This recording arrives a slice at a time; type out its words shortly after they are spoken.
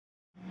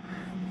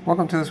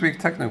Welcome to this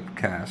week's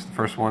TechnoCast, the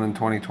first one in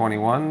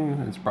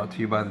 2021. It's brought to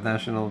you by the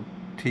National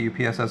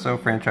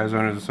TUPSSO Franchise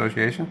Owners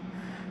Association.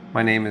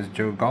 My name is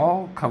Joe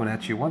Gall, coming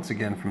at you once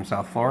again from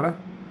South Florida.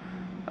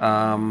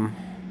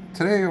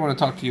 Today I want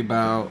to talk to you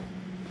about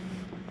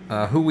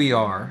who we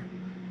are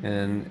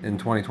in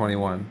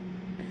 2021.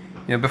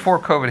 Before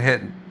COVID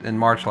hit in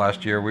March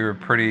last year, we were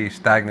pretty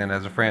stagnant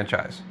as a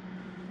franchise.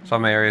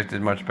 Some areas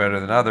did much better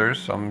than others.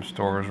 Some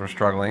stores were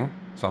struggling.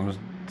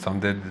 Some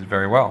did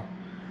very well.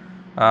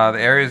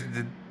 The areas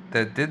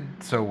that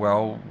did so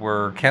well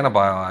were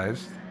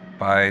cannibalized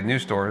by new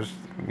stores.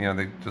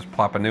 They just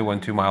plop a new one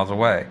 2 miles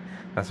away.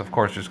 That's, of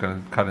course, just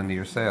going to cut into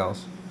your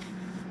sales.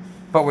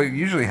 But what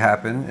usually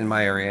happened, in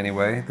my area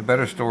anyway, the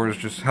better stores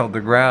just held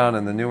their ground,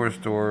 and the newer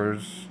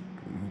stores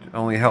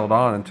only held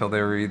on until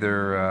they were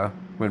either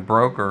went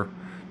broke or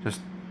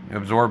just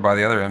absorbed by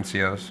the other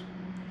MCOs.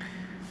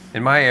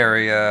 In my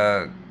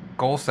area,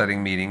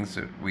 goal-setting meetings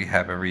that we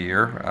have every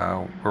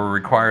year were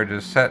required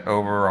to set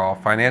overall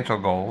financial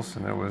goals,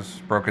 and it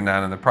was broken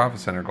down into profit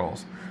center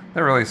goals.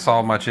 They really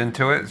saw much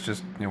into it. It's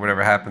just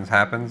whatever happens,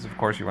 happens. Of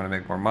course, you want to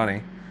make more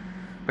money.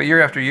 But year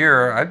after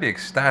year, I'd be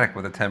ecstatic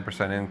with a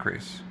 10%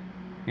 increase.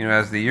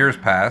 As the years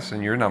pass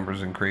and your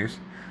numbers increase,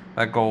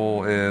 that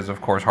goal is,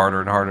 of course, harder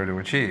and harder to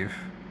achieve.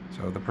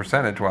 So the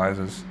percentage-wise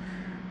is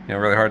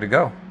really hard to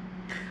go.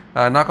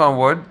 Knock on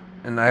wood,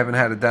 and I haven't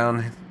had a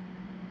down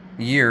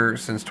year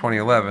since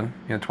 2011.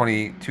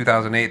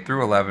 2008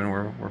 through 11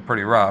 were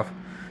pretty rough,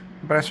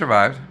 but I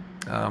survived,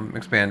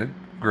 expanded,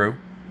 grew,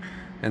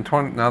 and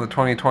now the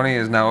 2020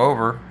 is now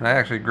over, and I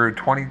actually grew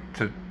 20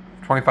 to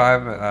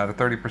 25 to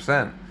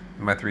 30%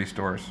 in my 3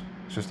 stores.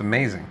 It's just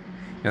amazing.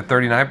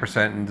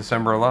 39% in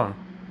December alone.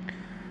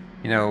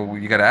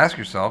 You got to ask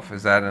yourself,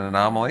 is that an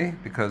anomaly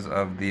because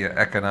of the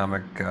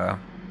economic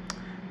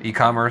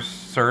e-commerce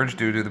surge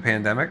due to the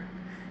pandemic?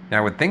 Now,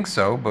 I would think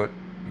so, but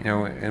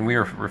and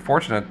we're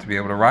fortunate to be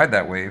able to ride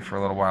that wave for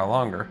a little while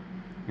longer,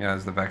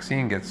 as the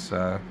vaccine gets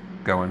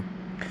going.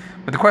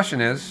 But the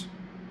question is,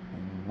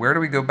 where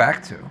do we go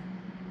back to?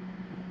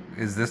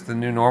 Is this the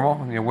new normal?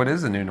 What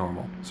is the new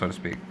normal, so to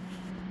speak?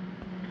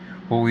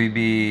 Will we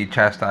be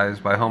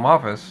chastised by home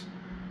office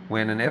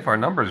when and if our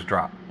numbers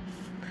drop?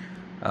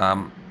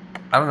 I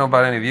don't know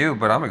about any of you,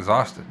 but I'm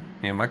exhausted.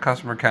 My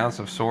customer counts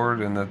have soared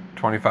in the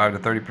 25 to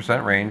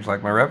 30% range,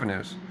 like my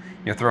revenues.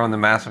 Throw in the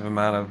massive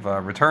amount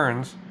of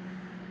returns,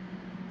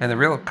 and the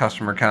real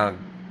customer count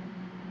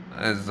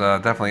is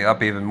definitely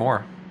up even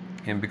more.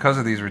 And because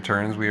of these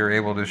returns, we are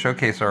able to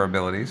showcase our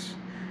abilities,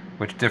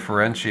 which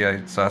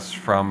differentiates us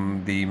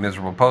from the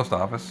miserable post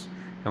office,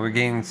 and we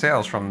gain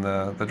sales from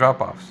the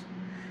drop-offs.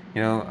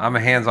 I'm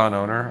a hands-on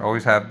owner,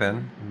 always have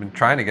been. I've been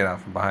trying to get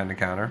out from behind the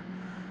counter,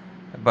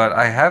 but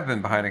I have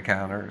been behind the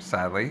counter,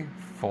 sadly,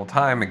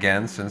 full-time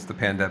again since the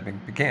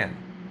pandemic began.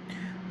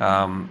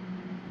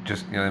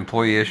 Just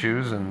employee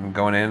issues and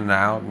going in and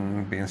out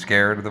and being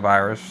scared of the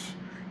virus.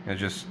 It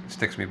just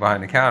sticks me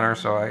behind the counter,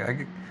 so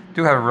I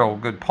do have a real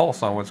good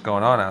pulse on what's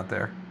going on out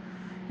there.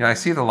 I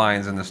see the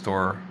lines in the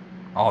store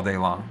all day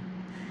long.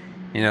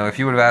 If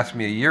you would have asked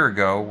me a year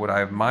ago, would I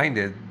have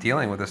minded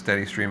dealing with a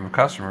steady stream of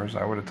customers,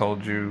 I would have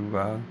told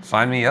you,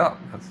 sign me up.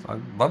 I'd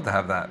love to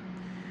have that.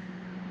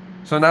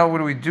 So now what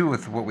do we do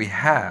with what we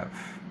have?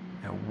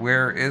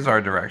 Where is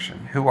our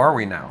direction? Who are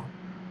we now?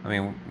 I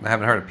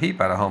haven't heard a peep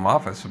out of home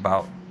office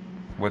about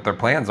what their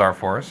plans are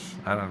for us.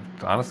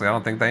 Honestly, I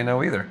don't think they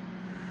know either.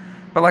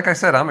 But like I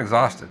said, I'm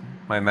exhausted.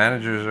 My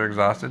managers are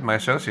exhausted. My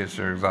associates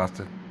are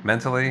exhausted,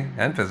 mentally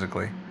and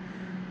physically.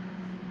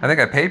 I think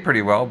I pay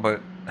pretty well,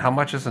 but how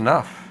much is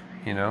enough?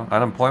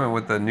 Unemployment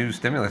with the new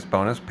stimulus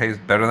bonus pays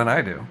better than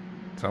I do.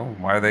 So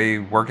why are they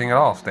working at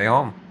all? Stay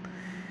home.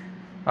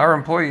 Our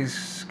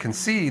employees can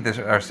see that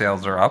our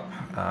sales are up.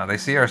 They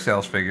see our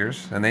sales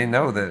figures, and they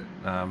know that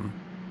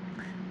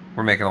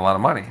we're making a lot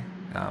of money.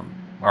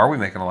 Are we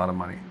making a lot of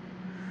money?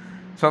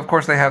 So of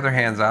course they have their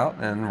hands out,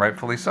 and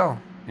rightfully so.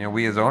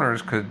 We as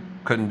owners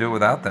couldn't do it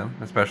without them,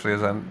 especially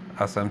as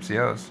us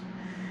MCOs.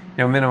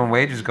 Minimum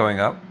wage is going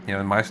up.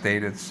 In my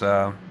state it's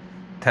 $10,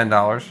 and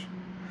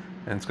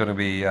it's going to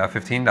be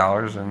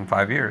 $15 in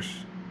 5 years.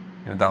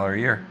 $1 a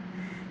year.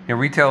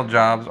 Retail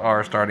jobs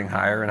are starting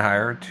higher and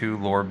higher to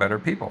lure better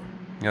people.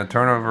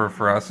 Turnover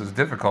for us is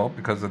difficult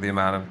because of the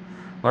amount of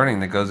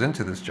learning that goes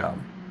into this job.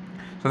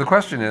 So the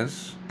question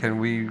is, can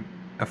we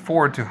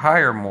afford to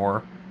hire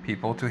more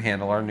people to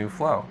handle our new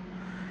flow?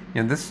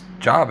 This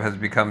job has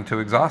become too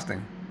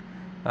exhausting.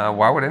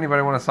 Why would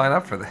anybody want to sign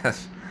up for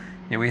this?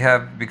 We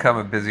have become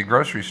a busy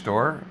grocery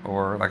store,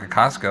 or like a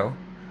Costco,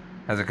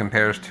 as it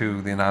compares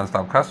to the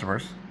nonstop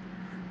customers.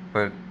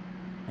 But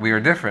we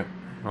are different,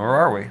 or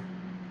are we?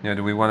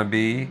 Do we want to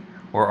be,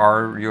 or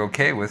are you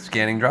okay with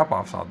scanning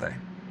drop-offs all day?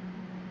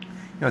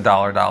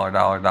 Dollar, dollar,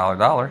 dollar, dollar,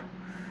 dollar.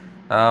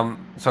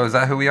 So is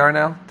that who we are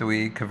now? Do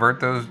we convert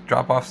those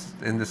drop-offs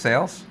into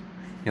sales?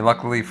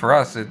 Luckily for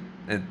us, it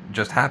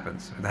just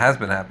happens. It has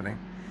been happening.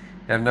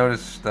 I've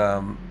noticed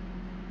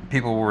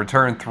people will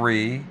return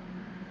 3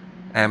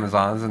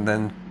 Amazons and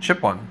then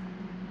ship one.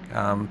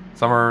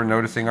 Some are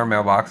noticing our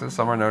mailboxes.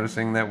 Some are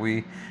noticing that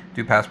we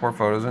do passport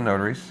photos and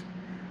notaries.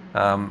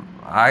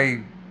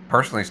 I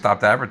personally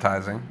stopped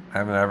advertising. I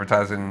haven't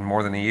advertised in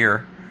more than a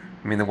year.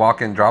 I mean, the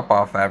walk-in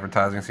drop-off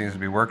advertising seems to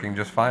be working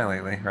just fine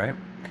lately, right?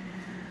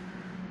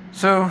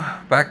 So,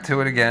 back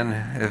to it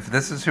again. If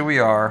this is who we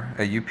are,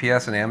 a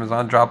UPS and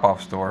Amazon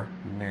drop-off store,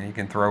 you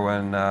can throw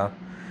in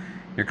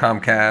your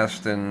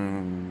Comcast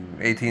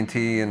and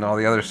AT&T and all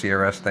the other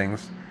CRS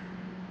things,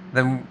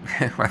 then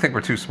I think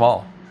we're too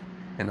small.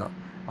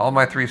 All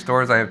my 3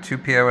 stores, I have 2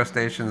 POS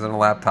stations and a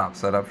laptop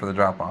set up for the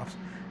drop-offs.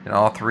 And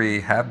all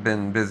 3 have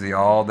been busy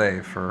all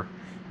day for,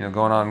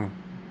 going on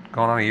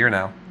a year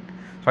now.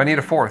 So I need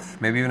a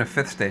 4th, maybe even a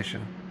 5th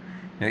station.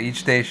 Each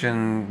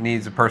station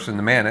needs a person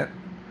to man it,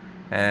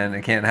 and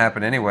it can't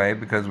happen anyway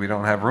because we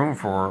don't have room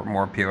for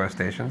more POS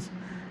stations.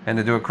 And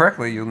to do it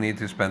correctly, you'll need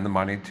to spend the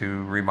money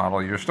to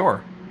remodel your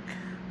store.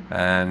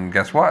 And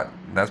guess what?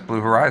 That's Blue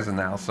Horizon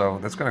now, so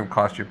that's going to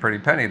cost you a pretty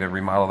penny to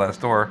remodel that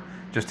store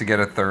just to get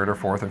a 3rd or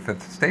 4th or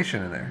 5th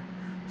station in there.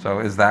 So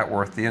is that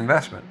worth the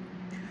investment?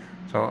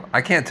 So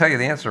I can't tell you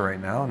the answer right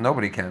now.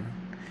 Nobody can.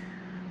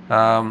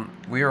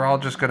 We are all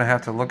just going to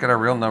have to look at our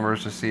real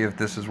numbers to see if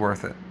this is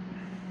worth it.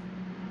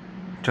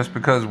 Just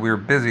because we're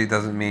busy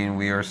doesn't mean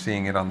we are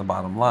seeing it on the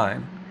bottom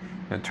line.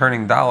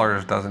 Turning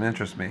dollars doesn't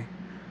interest me.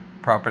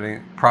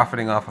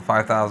 Profiting off a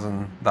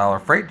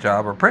 $5,000 freight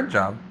job or print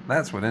job,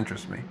 that's what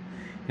interests me.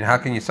 How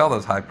can you sell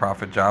those high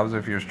profit jobs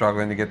if you're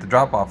struggling to get the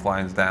drop-off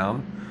lines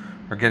down,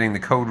 or getting the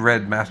code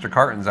red master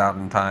cartons out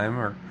in time,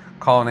 or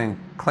calling in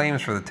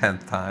claims for the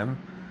 10th time,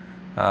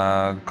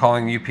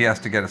 calling UPS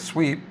to get a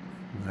sweep?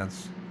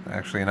 That's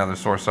actually another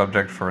sore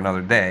subject for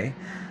another day,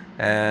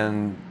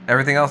 and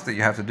everything else that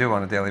you have to do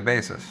on a daily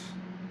basis.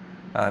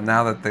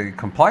 Now that the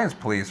compliance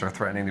police are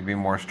threatening to be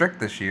more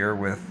strict this year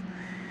with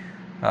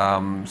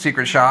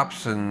secret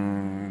shops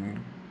and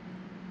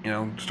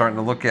starting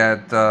to look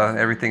at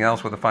everything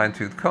else with a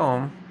fine-tooth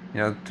comb,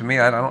 to me,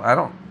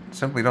 I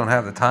simply don't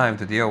have the time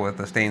to deal with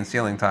a stained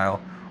ceiling tile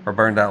or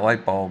burned out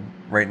light bulb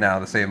right now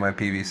to save my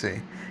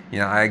PVC.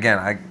 I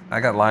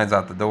got lines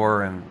out the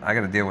door and I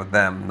got to deal with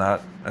them,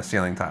 not a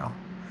ceiling tile.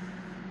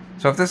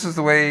 So if this is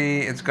the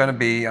way it's going to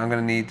be, I'm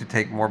going to need to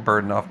take more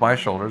burden off my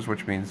shoulders,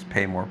 which means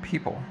pay more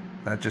people.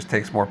 That just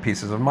takes more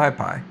pieces of my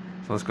pie.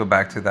 So let's go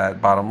back to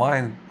that bottom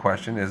line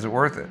question: is it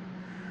worth it?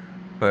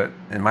 But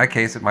in my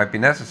case, it might be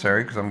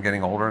necessary because I'm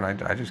getting older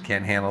and I just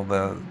can't handle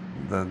the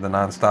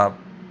nonstop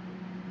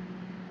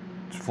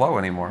flow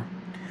anymore.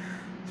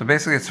 So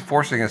basically, it's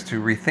forcing us to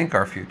rethink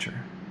our future.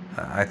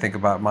 I think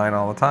about mine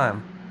all the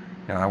time.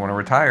 I want to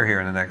retire here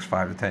in the next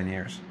 5 to 10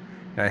 years.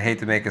 I hate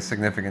to make a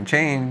significant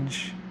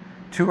change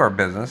to our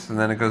business and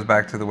then it goes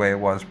back to the way it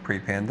was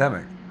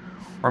pre-pandemic.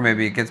 Or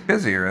maybe it gets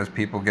busier as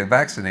people get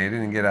vaccinated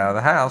and get out of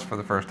the house for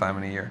the first time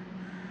in a year.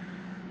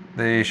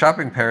 The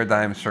shopping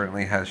paradigm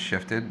certainly has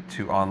shifted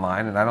to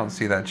online, and I don't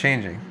see that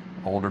changing.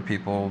 Older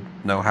people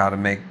know how to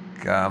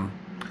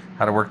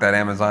work that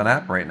Amazon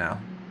app right now.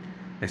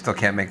 They still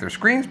can't make their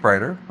screens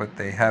brighter, but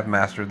they have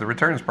mastered the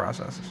returns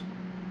processes.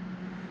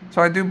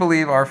 So I do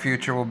believe our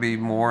future will be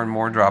more and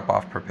more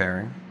drop-off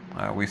preparing.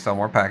 We sell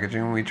more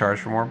packaging. We charge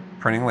for more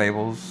printing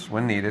labels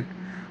when needed.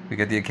 We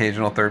get the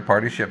occasional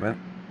third-party shipment.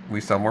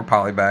 We sell more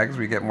poly bags.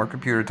 We get more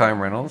computer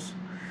time rentals.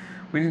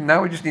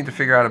 Now we just need to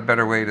figure out a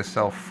better way to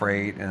sell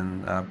freight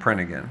and print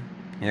again.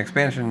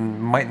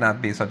 Expansion might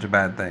not be such a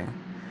bad thing.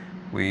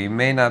 We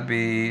may not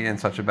be in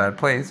such a bad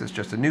place. It's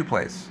just a new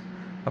place,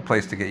 a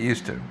place to get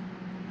used to.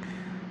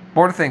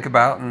 More to think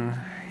about, and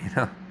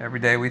every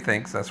day we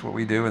think, so that's what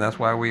we do, and that's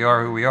why we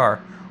are who we are.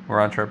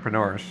 We're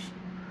entrepreneurs,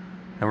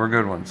 and we're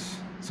good ones.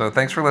 So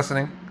thanks for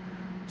listening.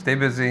 Stay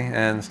busy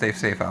and stay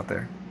safe out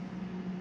there.